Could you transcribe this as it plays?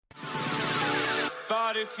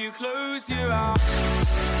But if you close your eyes.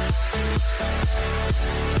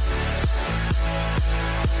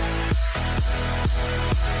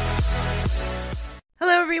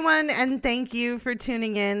 Hello, everyone, and thank you for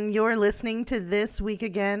tuning in. You're listening to This Week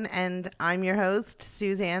Again, and I'm your host,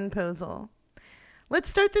 Suzanne Posel. Let's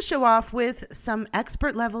start the show off with some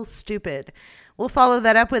expert-level stupid. We'll follow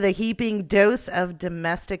that up with a heaping dose of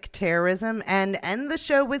domestic terrorism and end the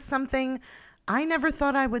show with something I never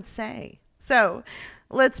thought I would say. So,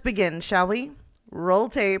 let's begin, shall we? Roll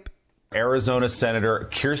tape. Arizona Senator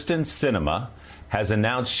Kyrsten Sinema has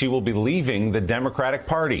announced she will be leaving the Democratic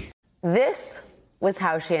Party. This was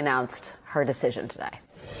how she announced her decision today.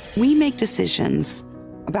 We make decisions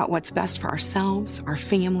about what's best for ourselves, our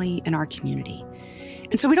family, and our community.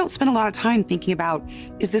 And so we don't spend a lot of time thinking about,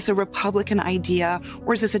 is this a Republican idea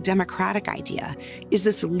or is this a Democratic idea? Is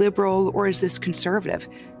this liberal or is this conservative?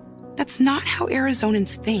 That's not how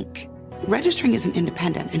Arizonans think. Registering as an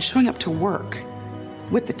independent and showing up to work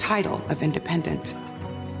with the title of independent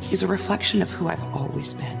is a reflection of who I've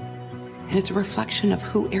always been. And it's a reflection of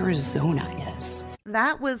who Arizona is.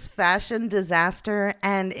 That was fashion disaster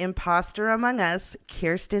and imposter among us,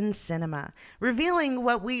 Kyrsten Sinema, revealing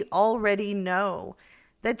what we already know,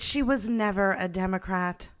 that she was never a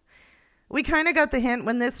Democrat. We kind of got the hint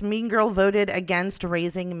when this mean girl voted against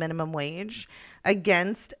raising minimum wage,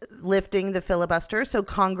 against lifting the filibuster so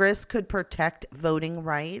Congress could protect voting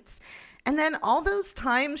rights. And then all those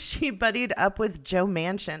times she buddied up with Joe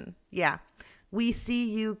Manchin. Yeah, we see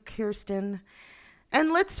you, Kyrsten.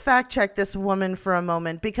 And let's fact check this woman for a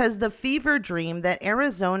moment, because the fever dream that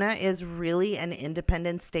Arizona is really an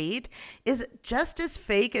independent state is just as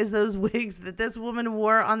fake as those wigs that this woman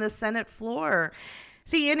wore on the Senate floor.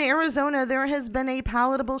 See, in Arizona, there has been a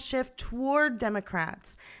palatable shift toward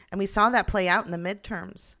Democrats, and we saw that play out in the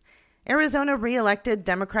midterms. Arizona reelected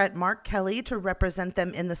Democrat Mark Kelly to represent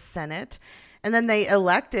them in the Senate, and then they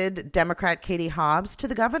elected Democrat Katie Hobbs to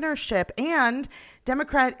the governorship and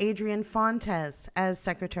Democrat Adrian Fontes as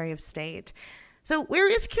Secretary of State. So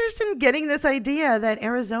where is Kyrsten getting this idea that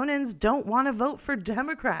Arizonans don't want to vote for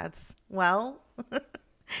Democrats? Well,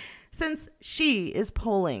 since she is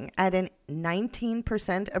polling at a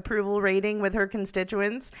 19% approval rating with her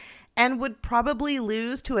constituents and would probably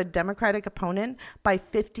lose to a Democratic opponent by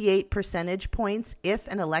 58 percentage points if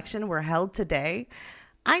an election were held today,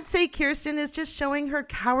 I'd say Kyrsten is just showing her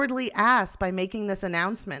cowardly ass by making this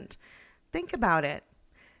announcement. Think about it.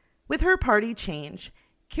 With her party change,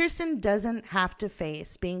 Kyrsten doesn't have to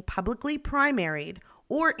face being publicly primaried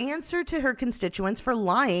or answer to her constituents for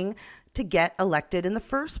lying to get elected in the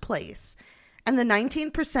first place. And the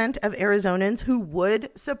 19% of Arizonans who would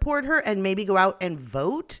support her and maybe go out and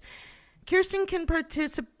vote, Kyrsten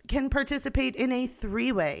can participate in a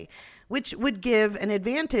three-way, which would give an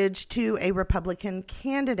advantage to a Republican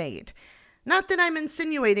candidate. Not that I'm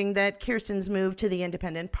insinuating that Kyrsten's move to the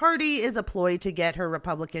independent party is a ploy to get her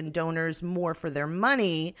Republican donors more for their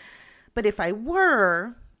money, but if I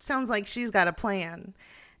were, sounds like she's got a plan.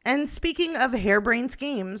 And speaking of harebrained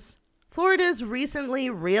schemes, Florida's recently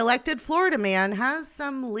reelected Florida man has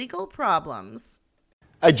some legal problems.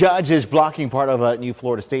 A judge is blocking part of a new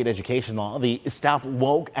Florida state education law, the Stop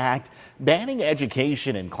Woke Act, banning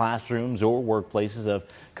education in classrooms or workplaces of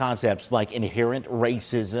concepts like inherent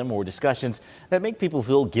racism or discussions that make people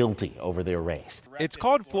feel guilty over their race. It's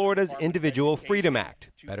called Florida's Individual Freedom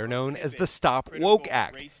Act, better known as the Stop Woke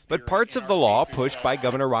Act. But parts of the law pushed by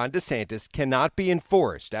Governor Ron DeSantis cannot be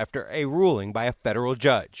enforced after a ruling by a federal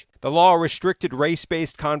judge. The law restricted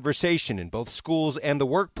race-based conversation in both schools and the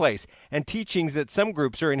workplace, and teachings that some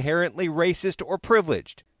groups are inherently racist or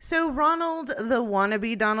privileged. So Ronald, the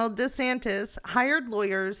wannabe Donald DeSantis, hired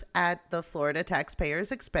lawyers at the Florida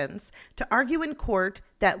taxpayers' expense to argue in court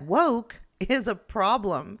that woke is a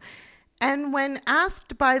problem. And when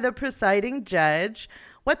asked by the presiding judge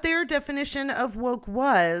what their definition of woke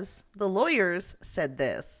was, the lawyers said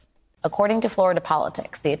this. According to Florida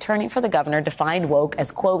Politics, the attorney for the governor defined woke as,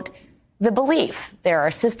 quote, the belief there are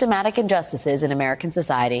systematic injustices in American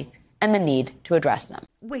society and the need to address them.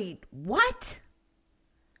 Wait, what?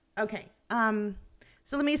 Okay,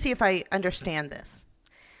 so let me see if I understand this.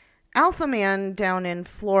 Alpha Man down in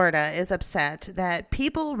Florida is upset that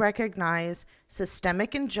people recognize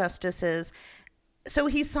systemic injustices, so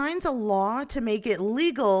he signs a law to make it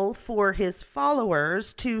legal for his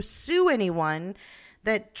followers to sue anyone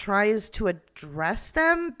that tries to address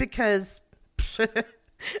them, because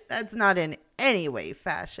that's not in any way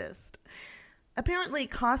fascist. Apparently,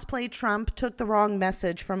 Cosplay Trump took the wrong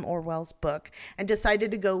message from Orwell's book and decided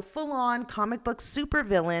to go full-on comic book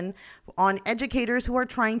supervillain on educators who are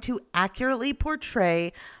trying to accurately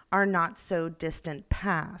portray our not so distant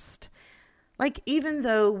past. Like, even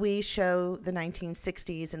though we show the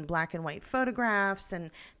 1960s in black and white photographs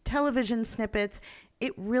and television snippets,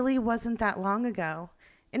 it really wasn't that long ago.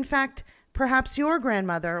 In fact, perhaps your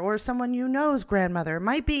grandmother or someone you know's grandmother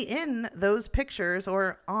might be in those pictures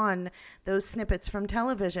or on those snippets from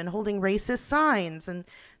television, holding racist signs and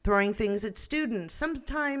throwing things at students,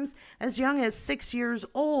 sometimes as young as 6 years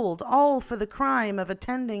old, all for the crime of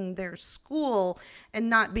attending their school and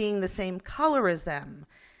not being the same color as them.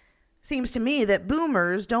 Seems to me that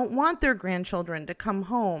boomers don't want their grandchildren to come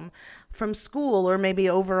home from school or maybe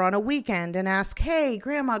over on a weekend and ask, hey,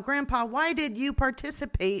 Grandma, Grandpa, why did you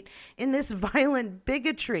participate in this violent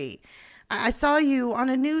bigotry? I saw you on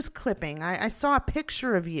a news clipping. I saw a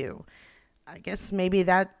picture of you. I guess maybe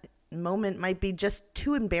that moment might be just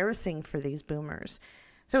too embarrassing for these boomers.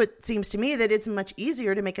 So it seems to me that it's much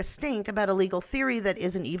easier to make a stink about a legal theory that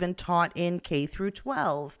isn't even taught in K through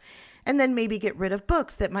 12. And then maybe get rid of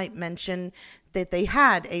books that might mention that they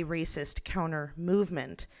had a racist counter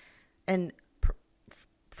movement. And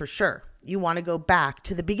for sure, you want to go back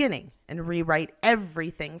to the beginning and rewrite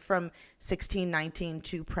everything from 1619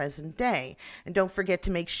 to present day. And don't forget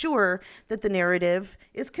to make sure that the narrative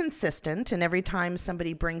is consistent. And every time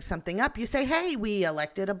somebody brings something up, you say, hey, we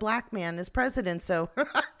elected a black man as president, so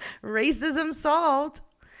racism solved.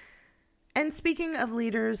 And speaking of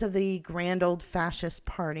leaders of the grand old fascist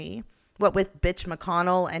party, what with Bitch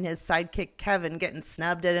McConnell and his sidekick Kevin getting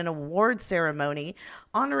snubbed at an award ceremony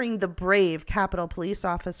honoring the brave Capitol Police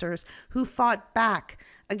officers who fought back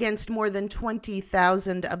against more than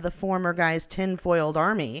 20,000 of the former guy's tinfoiled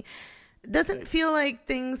army, doesn't feel like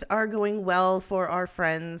things are going well for our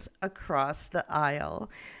friends across the aisle.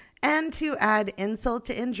 And to add insult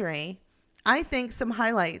to injury, I think some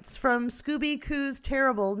highlights from Scooby-Coo's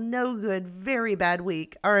terrible, no good, very bad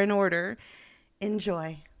week are in order.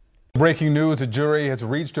 Enjoy. Breaking news, a jury has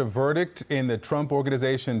reached a verdict in the Trump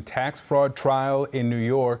Organization tax fraud trial in New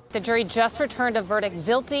York. The jury just returned a verdict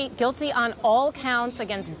guilty on all counts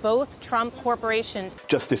against both Trump corporations.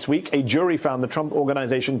 Just this week, a jury found the Trump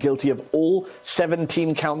Organization guilty of all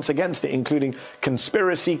 17 counts against it, including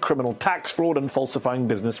conspiracy, criminal tax fraud, and falsifying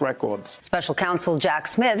business records. Special counsel Jack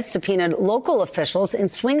Smith subpoenaed local officials in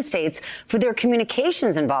swing states for their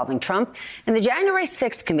communications involving Trump, and the January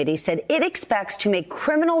 6th committee said it expects to make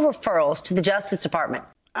criminal referrals to the Justice Department.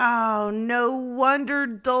 Oh, no wonder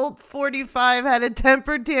Dolt 45 had a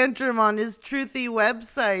temper tantrum on his Truthy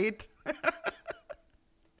website.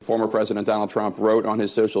 Former President Donald Trump wrote on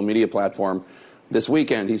his social media platform this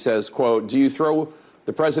weekend, he says, quote, do you throw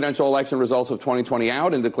the presidential election results of 2020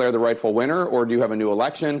 out and declare the rightful winner, or do you have a new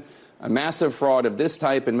election? A massive fraud of this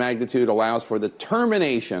type and magnitude allows for the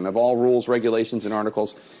termination of all rules, regulations, and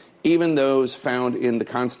articles, even those found in the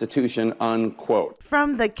Constitution, unquote.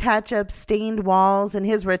 From the catch-up stained walls in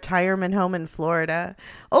his retirement home in Florida,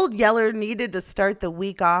 Old Yeller needed to start the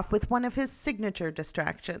week off with one of his signature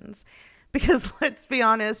distractions. Because let's be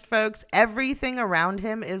honest, folks, everything around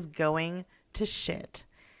him is going to shit.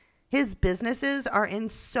 His businesses are in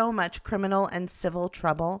so much criminal and civil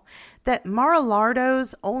trouble that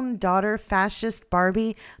Mar-a-Lardo's own daughter, fascist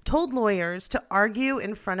Barbie, told lawyers to argue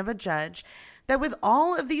in front of a judge that with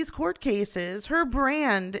all of these court cases, her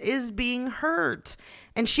brand is being hurt.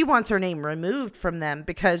 And she wants her name removed from them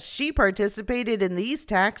because she participated in these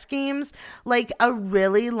tax schemes like a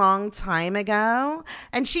really long time ago.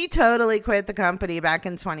 And she totally quit the company back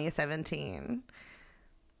in 2017.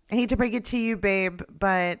 I hate to break it to you, babe,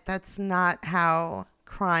 but that's not how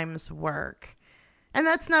crimes work. And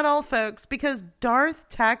that's not all, folks, because Darth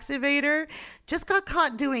Tax Evader just got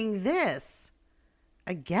caught doing this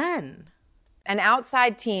again. An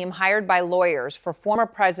outside team hired by lawyers for former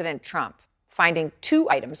President Trump finding 2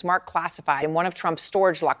 items marked classified in one of Trump's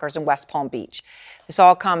storage lockers in West Palm Beach. This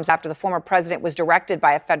all comes after the former president was directed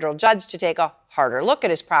by a federal judge to take a harder look at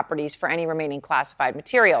his properties for any remaining classified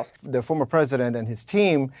materials. The former president and his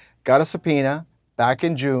team got a subpoena back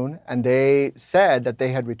in June, and they said that they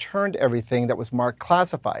had returned everything that was marked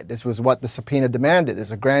classified. This was what the subpoena demanded,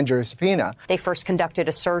 is a grand jury subpoena. They first conducted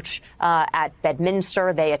a search at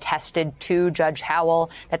Bedminster. They attested to Judge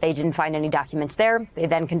Howell that they didn't find any documents there. They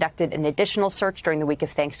then conducted an additional search during the week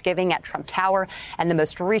of Thanksgiving at Trump Tower, and the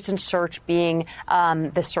most recent search being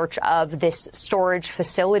the search of this storage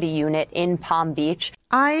facility unit in Palm Beach.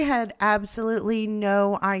 I had absolutely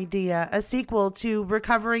no idea a sequel to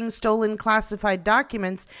Recovering Stolen Classified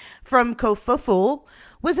Documents from Kofuful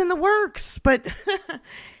was in the works, but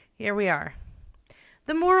here we are.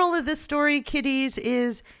 The moral of this story, kiddies,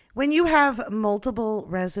 is When you have multiple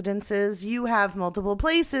residences, you have multiple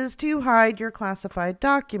places to hide your classified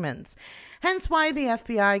documents. Hence why the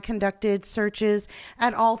FBI conducted searches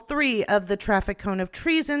at all 3 of the Traffic Cone of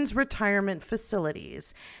Treason's retirement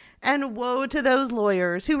facilities. And woe to those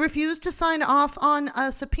lawyers who refused to sign off on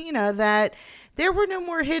a subpoena that there were no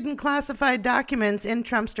more hidden classified documents in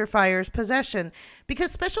Trumpster Fire's possession,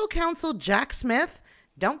 because special counsel Jack Smith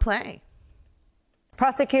don't play.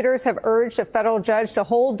 Prosecutors have urged a federal judge to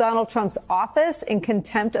hold Donald Trump's office in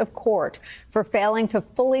contempt of court for failing to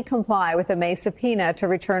fully comply with a May subpoena to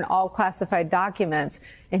return all classified documents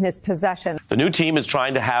in his possession. The new team is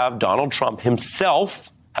trying to have Donald Trump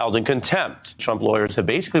himself held in contempt. Trump lawyers have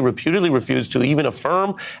basically reputedly refused to even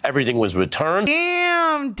affirm everything was returned.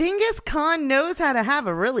 Damn, Genghis Khan knows how to have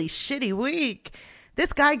a really shitty week.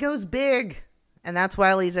 This guy goes big, and that's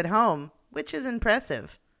while he's at home, which is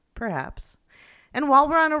impressive, perhaps. And while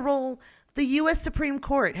we're on a roll, the U.S. Supreme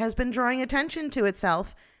Court has been drawing attention to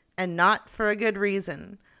itself, and not for a good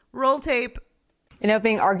reason. Roll tape. In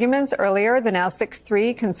opening arguments earlier, the now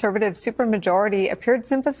 6-3 conservative supermajority appeared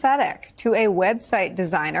sympathetic to a website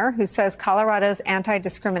designer who says Colorado's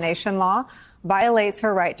anti-discrimination law violates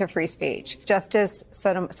her right to free speech. Justice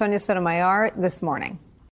Sonia Sotomayor this morning.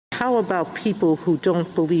 How about people who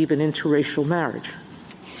don't believe in interracial marriage?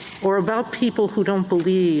 Or about people who don't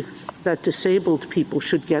believe that disabled people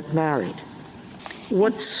should get married?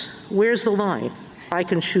 Where's the line? I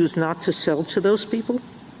can choose not to sell to those people?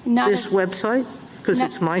 This website? Because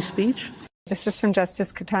it's my speech? This is from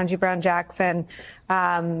Justice Ketanji Brown Jackson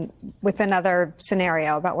with another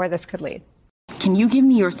scenario about where this could lead. Can you give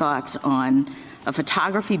me your thoughts on a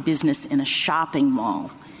photography business in a shopping mall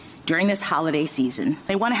during this holiday season?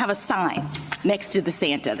 They want to have a sign next to the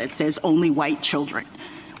Santa that says only white children.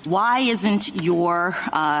 Why isn't your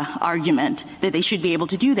argument that they should be able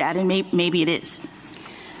to do that? And maybe it is.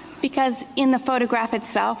 Because in the photograph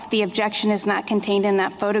itself, the objection is not contained in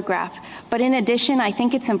that photograph. But in addition, I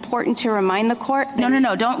think it's important to remind the court that...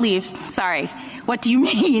 No, don't leave. Sorry. What do you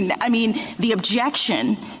mean? I mean, the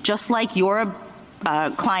objection, just like your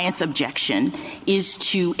client's objection, is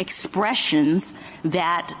to expressions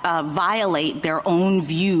that violate their own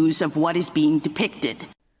views of what is being depicted.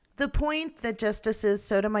 The point that Justices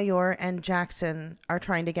Sotomayor and Jackson are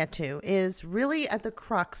trying to get to is really at the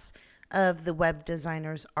crux of the web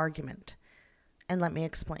designer's argument. And let me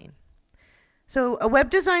explain. So a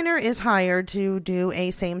web designer is hired to do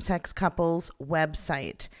a same-sex couple's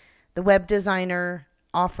website. The web designer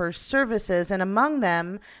offers services, and among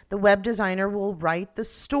them, the web designer will write the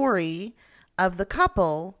story of the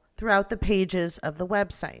couple throughout the pages of the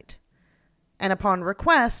website. And upon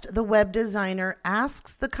request, the web designer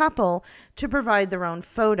asks the couple to provide their own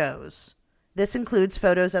photos. This includes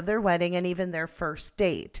photos of their wedding and even their first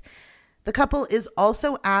date. The couple is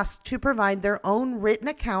also asked to provide their own written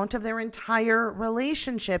account of their entire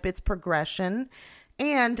relationship, its progression,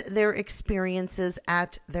 and their experiences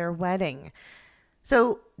at their wedding.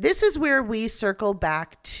 So this is where we circle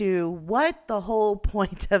back to what the whole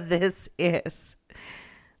point of this is.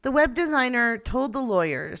 The web designer told the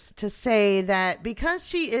lawyers to say that because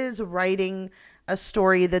she is writing a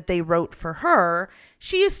story that they wrote for her,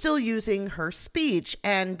 she is still using her speech.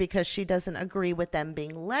 And because she doesn't agree with them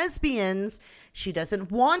being lesbians, she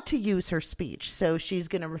doesn't want to use her speech. So she's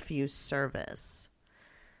going to refuse service.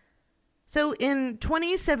 So in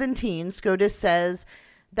 2017, SCOTUS says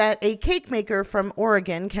that a cake maker from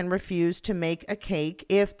Oregon can refuse to make a cake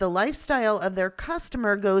if the lifestyle of their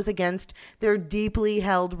customer goes against their deeply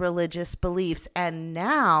held religious beliefs. And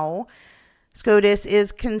now SCOTUS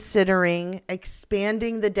is considering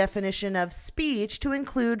expanding the definition of speech to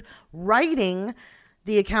include writing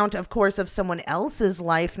the account, of course, of someone else's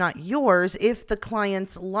life, not yours, if the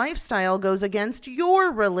client's lifestyle goes against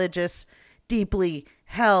your religious, deeply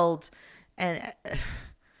held and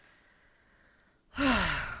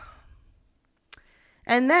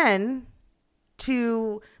then,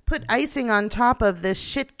 to put icing on top of this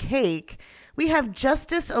shit cake, we have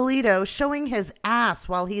Justice Alito showing his ass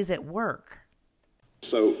while he's at work.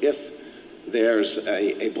 So if there's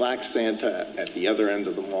a black Santa at the other end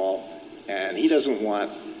of the mall and he doesn't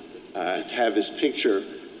want to have his picture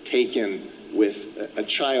taken with a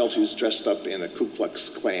child who's dressed up in a Ku Klux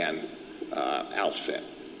Klan outfit,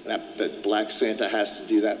 that black Santa has to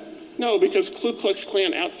do that? No, because Ku Klux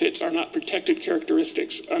Klan outfits are not protected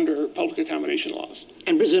characteristics under public accommodation laws.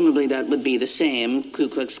 And presumably that would be the same Ku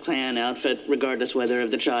Klux Klan outfit, regardless whether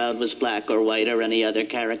the child was black or white or any other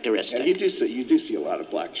characteristic. Yeah, you do see a lot of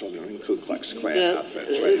black children in Ku Klux Klan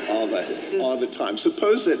outfits, right? All the time.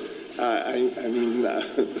 Suppose that,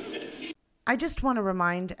 I just want to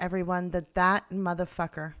remind everyone that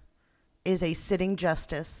motherfucker is a sitting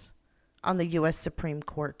justice on the U.S. Supreme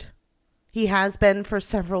Court. He has been for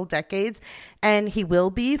several decades, and he will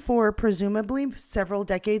be for presumably several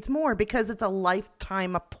decades more because it's a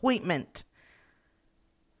lifetime appointment.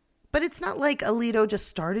 But it's not like Alito just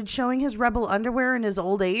started showing his rebel underwear in his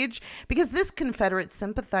old age, because this Confederate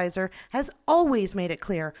sympathizer has always made it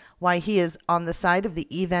clear why he is on the side of the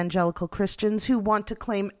evangelical Christians who want to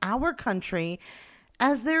claim our country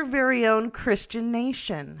as their very own Christian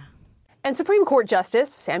nation. And Supreme Court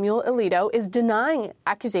Justice Samuel Alito is denying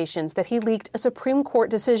accusations that he leaked a Supreme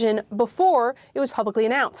Court decision before it was publicly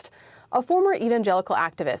announced. A former evangelical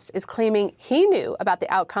activist is claiming he knew about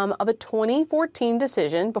the outcome of a 2014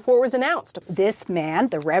 decision before it was announced. This man,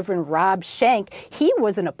 the Reverend Rob Schenck, he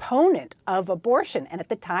was an opponent of abortion. And at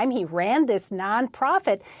the time, he ran this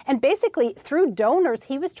nonprofit. And basically, through donors,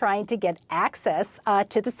 he was trying to get access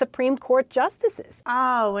to the Supreme Court justices.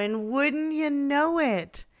 Oh, and wouldn't you know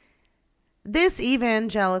it? This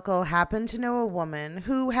evangelical happened to know a woman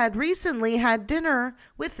who had recently had dinner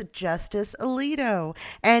with Justice Alito.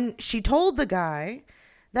 And she told the guy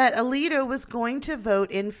that Alito was going to vote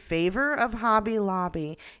in favor of Hobby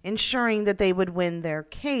Lobby, ensuring that they would win their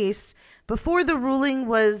case before the ruling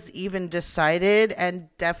was even decided and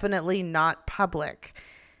definitely not public.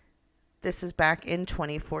 This is back in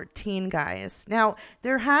 2014, guys. Now,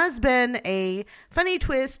 there has been a funny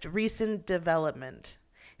twist, recent development.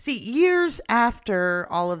 See, years after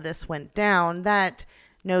all of this went down, that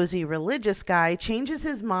nosy religious guy changes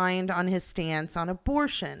his mind on his stance on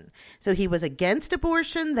abortion. So he was against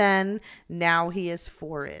abortion then, now he is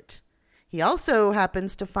for it. He also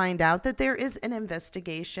happens to find out that there is an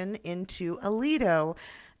investigation into Alito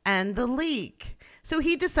and the leak. So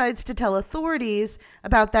he decides to tell authorities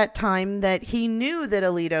about that time that he knew that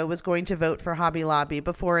Alito was going to vote for Hobby Lobby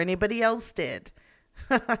before anybody else did.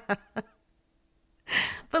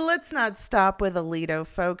 But let's not stop with Alito,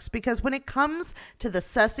 folks, because when it comes to the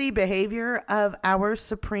sussy behavior of our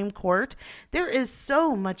Supreme Court, there is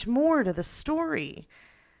so much more to the story.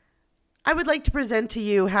 I would like to present to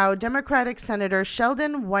you how Democratic Senator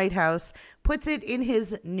Sheldon Whitehouse puts it in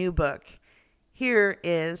his new book. Here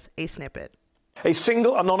is a snippet. A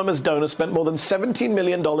single anonymous donor spent more than $17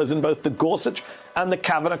 million in both the Gorsuch and the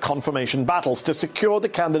Kavanaugh confirmation battles to secure the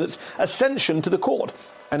candidate's ascension to the court.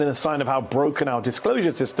 And in a sign of how broken our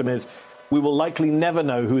disclosure system is, we will likely never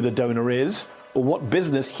know who the donor is or what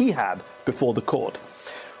business he had before the court.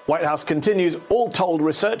 White House continues, all told,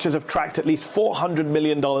 researchers have tracked at least $400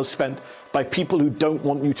 million spent by people who don't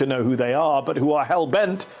want you to know who they are, but who are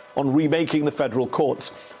hell-bent on remaking the federal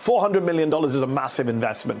courts. $400 million is a massive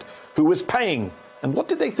investment. Who was paying? And what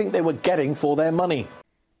did they think they were getting for their money?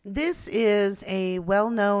 This is a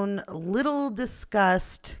well-known, little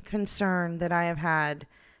discussed concern that I have had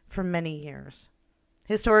for many years.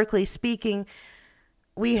 Historically speaking,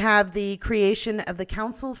 we have the creation of the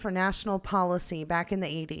Council for National Policy back in the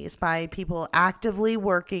 80s by people actively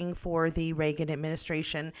working for the Reagan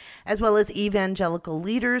administration, as well as evangelical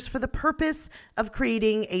leaders for the purpose of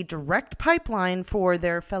creating a direct pipeline for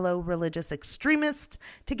their fellow religious extremists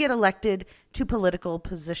to get elected to political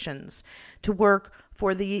positions, to work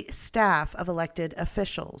for the staff of elected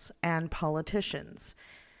officials and politicians,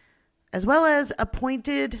 as well as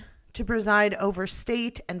appointed to preside over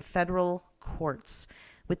state and federal courts,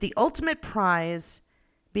 with the ultimate prize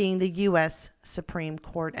being the U.S. Supreme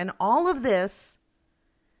Court. And all of this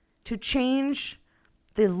to change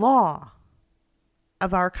the law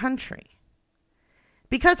of our country.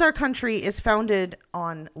 Because our country is founded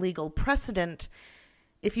on legal precedent,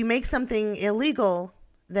 if you make something illegal,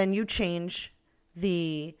 then you change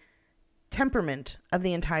the temperament of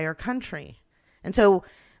the entire country. And so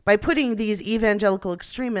by putting these evangelical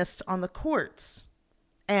extremists on the courts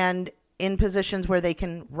and in positions where they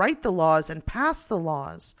can write the laws and pass the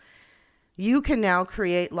laws, you can now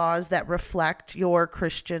create laws that reflect your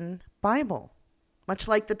Christian Bible, much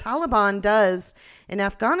like the Taliban does in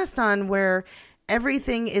Afghanistan, where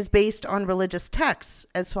everything is based on religious texts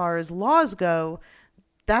as far as laws go.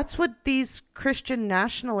 That's what these Christian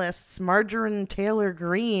nationalists, Marjorie Taylor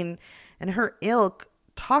Greene and her ilk,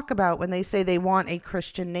 talk about when they say they want a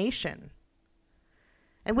Christian nation.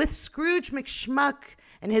 And with Scrooge McSchmuck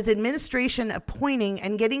and his administration appointing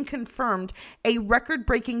and getting confirmed a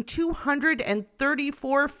record-breaking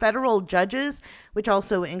 234 federal judges, which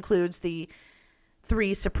also includes the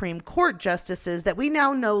 3 Supreme Court justices that we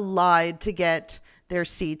now know lied to get their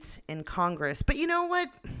seats in Congress. But you know what?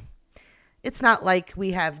 It's not like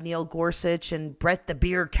we have Neil Gorsuch and Brett the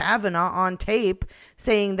Beer Kavanaugh on tape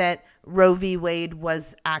saying that Roe v. Wade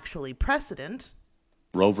was actually precedent.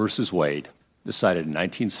 Roe versus Wade, decided in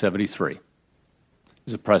 1973,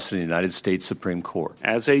 is a precedent in the United States Supreme Court.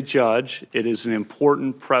 As a judge, it is an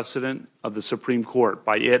important precedent of the Supreme Court.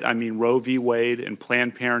 By it, I mean Roe v. Wade and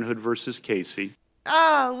Planned Parenthood versus Casey.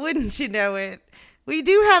 Oh, wouldn't you know it? We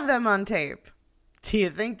do have them on tape. Do you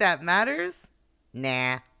think that matters?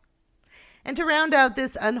 Nah. And to round out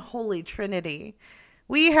this unholy trinity,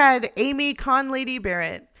 we had Amy Conlady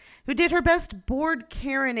Barrett, who did her best bored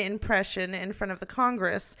Karen impression in front of the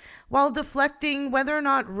Congress while deflecting whether or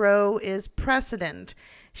not Roe is precedent.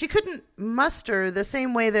 She couldn't muster the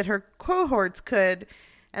same way that her cohorts could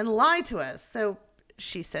and lie to us, so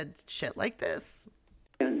she said shit like this.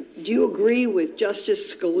 Do you agree with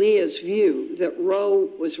Justice Scalia's view that Roe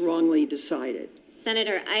was wrongly decided?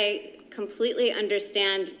 Senator, I completely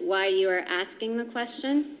understand why you are asking the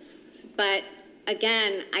question, but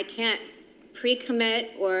again, I can't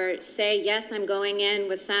pre-commit or say, yes, I'm going in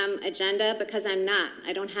with some agenda, because I'm not.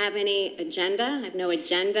 I don't have any agenda. I have no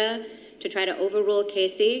agenda to try to overrule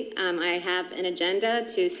Casey. I have an agenda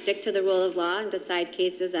to stick to the rule of law and decide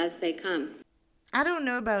cases as they come. I don't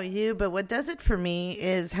know about you, but what does it for me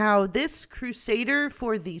is how this crusader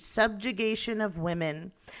for the subjugation of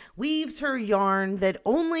women weaves her yarn that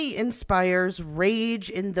only inspires rage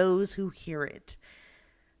in those who hear it.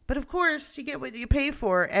 But of course, you get what you pay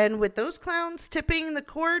for, and with those clowns tipping the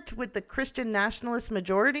court with the Christian nationalist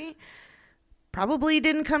majority, probably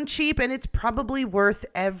didn't come cheap, and it's probably worth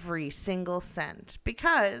every single cent.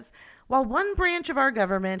 Because while one branch of our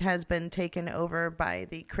government has been taken over by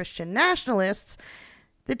the Christian nationalists,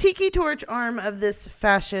 the tiki torch arm of this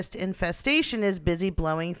fascist infestation is busy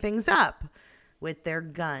blowing things up with their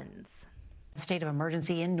guns. State of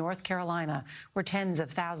emergency in North Carolina, where tens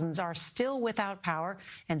of thousands are still without power,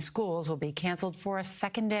 and schools will be canceled for a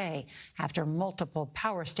second day after multiple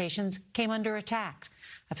power stations came under attack.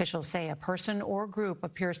 Officials say a person or group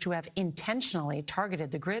appears to have intentionally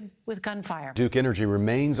targeted the grid with gunfire. Duke Energy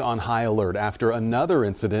remains on high alert after another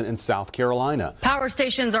incident in South Carolina. Power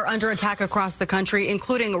stations are under attack across the country,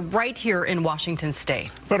 including right here in Washington state.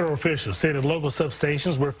 Federal officials say that local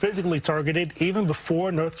substations were physically targeted even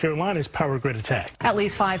before North Carolina's power grid attack. At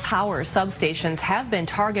least 5 power substations have been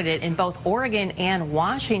targeted in both Oregon and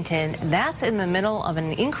Washington. That's in the middle of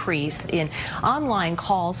an increase in online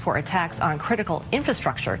calls for attacks on critical infrastructure.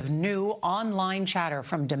 New online chatter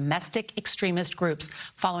from domestic extremist groups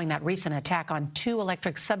following that recent attack on 2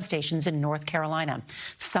 electric substations in North Carolina.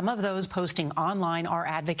 Some of those posting online are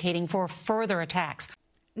advocating for further attacks.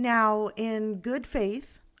 Now, in good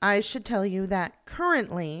faith, I should tell you that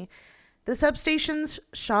currently the substations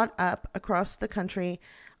shot up across the country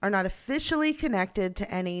are not officially connected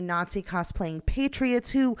to any Nazi cosplaying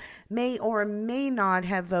patriots who may or may not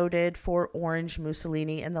have voted for Orange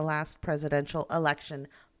Mussolini in the last presidential election.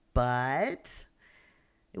 But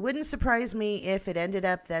it wouldn't surprise me if it ended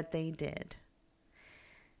up that they did.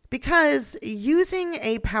 Because using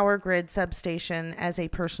a power grid substation as a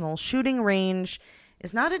personal shooting range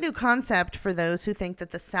is not a new concept for those who think that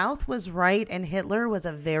the South was right and Hitler was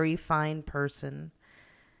a very fine person.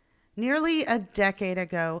 Nearly a decade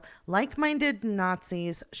ago, like-minded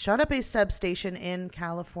Nazis shot up a substation in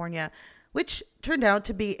California, which turned out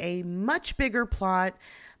to be a much bigger plot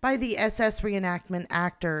by the SS reenactment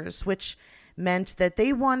actors, which meant that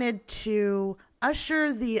they wanted to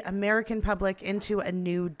usher the American public into a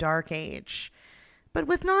new dark age. But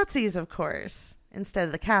with Nazis, of course, instead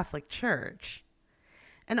of the Catholic Church.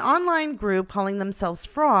 An online group calling themselves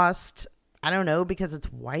Frost, I don't know, because it's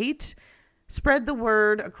white, spread the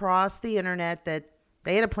word across the internet that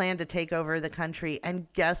they had a plan to take over the country. And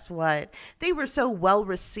guess what? They were so well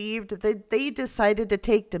received that they decided to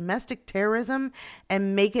take domestic terrorism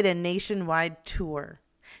and make it a nationwide tour.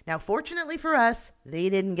 Now, fortunately for us, they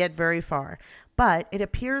didn't get very far. But it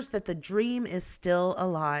appears that the dream is still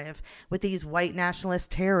alive with these white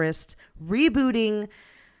nationalist terrorists rebooting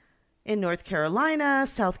in North Carolina,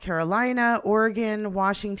 South Carolina, Oregon,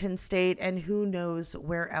 Washington State, and who knows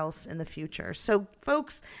where else in the future. So,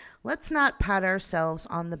 folks, let's not pat ourselves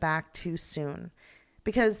on the back too soon.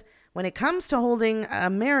 Because when it comes to holding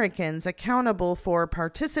Americans accountable for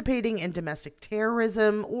participating in domestic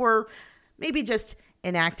terrorism or maybe just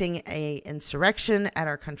enacting an insurrection at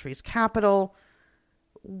our country's capital,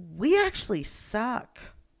 we actually suck.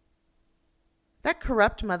 That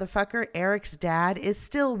corrupt motherfucker, Eric's dad, is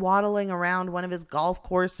still waddling around one of his golf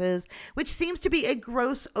courses, which seems to be a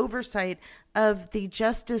gross oversight of the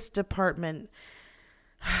Justice Department.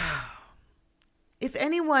 If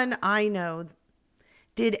anyone I know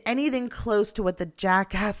did anything close to what the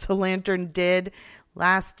Jack-o'-lantern did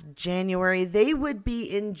last January, they would be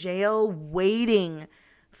in jail waiting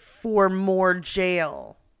for more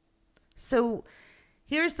jail. So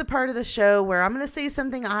Here's the part of the show where I'm going to say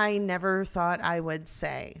something I never thought I would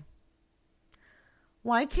say.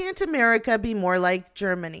 Why can't America be more like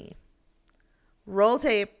Germany? Roll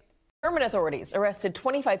tape. German authorities arrested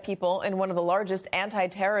 25 people in one of the largest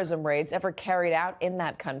anti-terrorism raids ever carried out in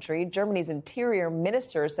that country. Germany's interior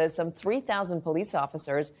minister says some 3,000 police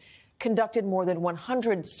officers conducted more than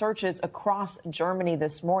 100 searches across Germany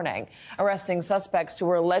this morning, arresting suspects who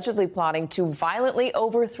were allegedly plotting to violently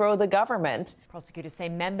overthrow the government. Prosecutors say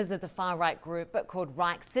members of the far-right group called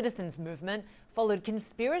Reich Citizens Movement followed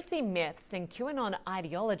conspiracy myths and QAnon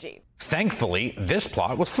ideology. Thankfully, this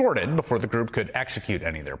plot was thwarted before the group could execute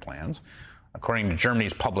any of their plans. According to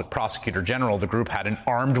Germany's public prosecutor general, the group had an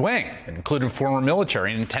armed wing. It included former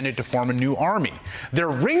military and intended to form a new army. Their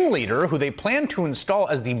ringleader, who they plan to install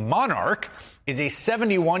as the monarch, is a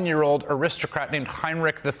 71-year-old aristocrat named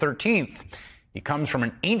Heinrich XIII. He comes from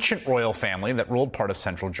an ancient royal family that ruled part of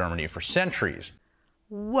central Germany for centuries.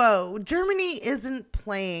 Whoa, Germany isn't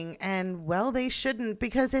playing, and well, they shouldn't,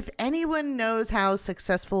 because if anyone knows how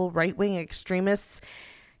successful right-wing extremists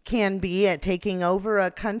can be at taking over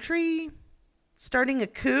a country, starting a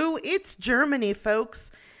coup, it's Germany,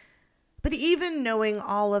 folks. But even knowing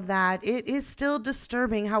all of that, it is still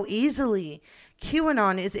disturbing how easily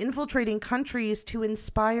QAnon is infiltrating countries to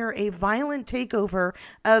inspire a violent takeover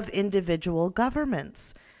of individual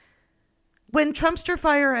governments. When Trumpster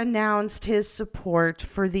Fire announced his support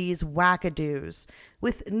for these wackadoos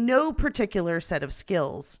with no particular set of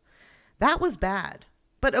skills, that was bad.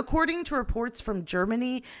 But according to reports from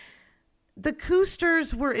Germany, the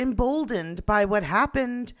Koosters were emboldened by what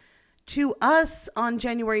happened to us on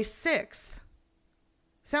January 6th.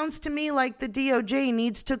 Sounds to me like the DOJ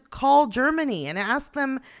needs to call Germany and ask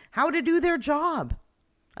them how to do their job.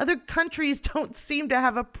 Other countries don't seem to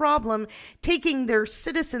have a problem taking their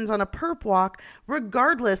citizens on a perp walk,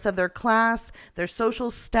 regardless of their class, their social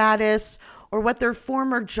status, or what their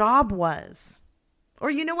former job was. Or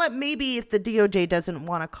you know what? Maybe if the DOJ doesn't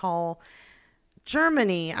want to call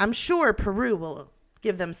Germany, I'm sure Peru will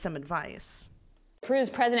give them some advice.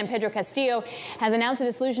 Peru's President Pedro Castillo has announced a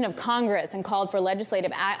dissolution of Congress and called for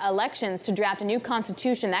legislative elections to draft a new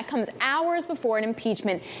constitution. That comes hours before an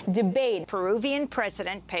impeachment debate. Peruvian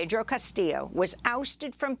President Pedro Castillo was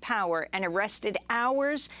ousted from power and arrested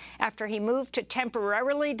hours after he moved to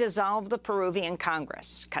temporarily dissolve the Peruvian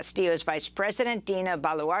Congress. Castillo's Vice President, Dina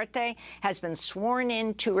Boluarte, has been sworn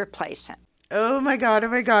in to replace him. Oh my God.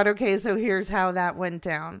 Okay, so here's how that went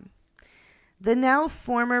down. The now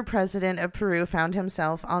former president of Peru found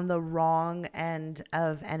himself on the wrong end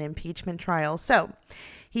of an impeachment trial. So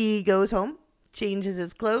he goes home, changes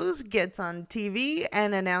his clothes, gets on TV,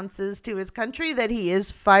 and announces to his country that he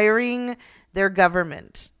is firing their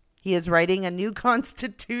government. He is writing a new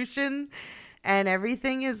constitution, and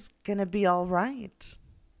everything is going to be all right.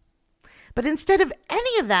 But instead of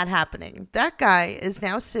any of that happening, that guy is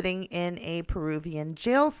now sitting in a Peruvian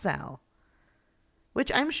jail cell, which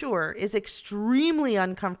I'm sure is extremely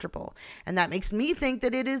uncomfortable. And that makes me think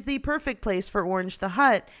that it is the perfect place for Orange the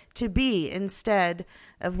Hutt to be instead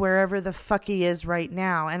of wherever the fuck he is right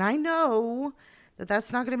now. And I know that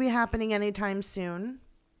that's not going to be happening anytime soon.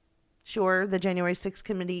 Sure, the January 6th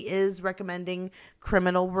committee is recommending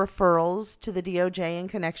criminal referrals to the DOJ in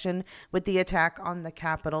connection with the attack on the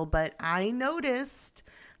Capitol. But I noticed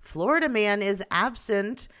Florida man is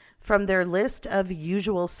absent from their list of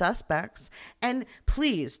usual suspects. And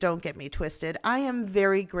please don't get me twisted. I am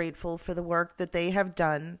very grateful for the work that they have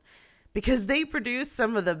done because they produce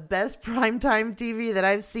some of the best primetime TV that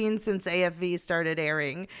I've seen since AFV started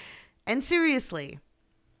airing. And seriously,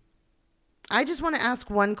 I just want to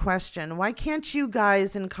ask one question. Why can't you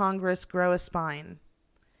guys in Congress grow a spine?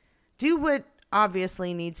 Do what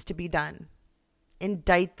obviously needs to be done.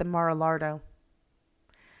 Indict the Mar-a-Lardo.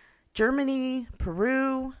 Germany,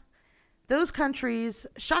 Peru, those countries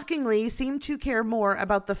shockingly seem to care more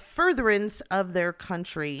about the furtherance of their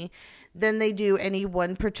country than they do any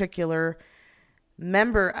one particular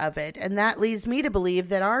member of it. And that leads me to believe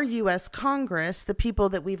that our U.S. Congress, the people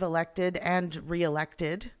that we've elected and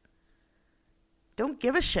reelected, don't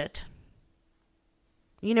give a shit.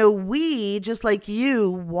 You know, we, just like you,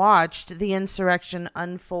 watched the insurrection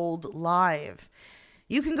unfold live.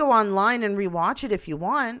 You can go online and rewatch it if you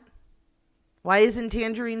want. Why isn't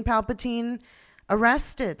Tangerine Palpatine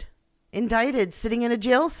arrested, indicted, sitting in a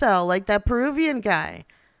jail cell like that Peruvian guy?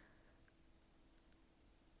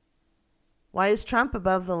 Why is Trump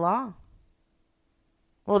above the law?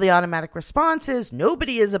 Well, the automatic response is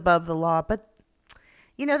nobody is above the law. But,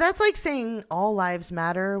 you know, that's like saying all lives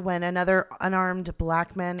matter when another unarmed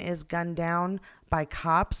black man is gunned down by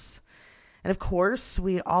cops. And of course,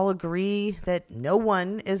 we all agree that no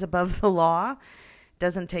one is above the law.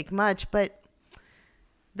 Doesn't take much, but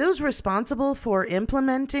those responsible for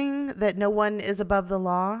implementing that no one is above the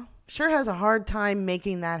law sure has a hard time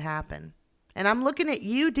making that happen. And I'm looking at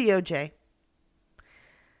you, DOJ.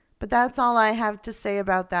 But that's all I have to say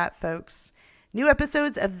about that, folks. New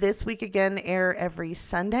episodes of This Week Again air every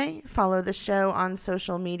Sunday. Follow the show on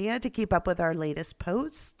social media to keep up with our latest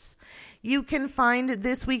posts. You can find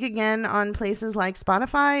This Week Again on places like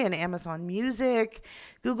Spotify and Amazon Music,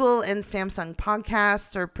 Google and Samsung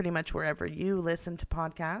Podcasts, or pretty much wherever you listen to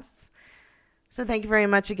podcasts. So thank you very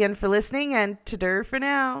much again for listening, and ta-dur for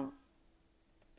now.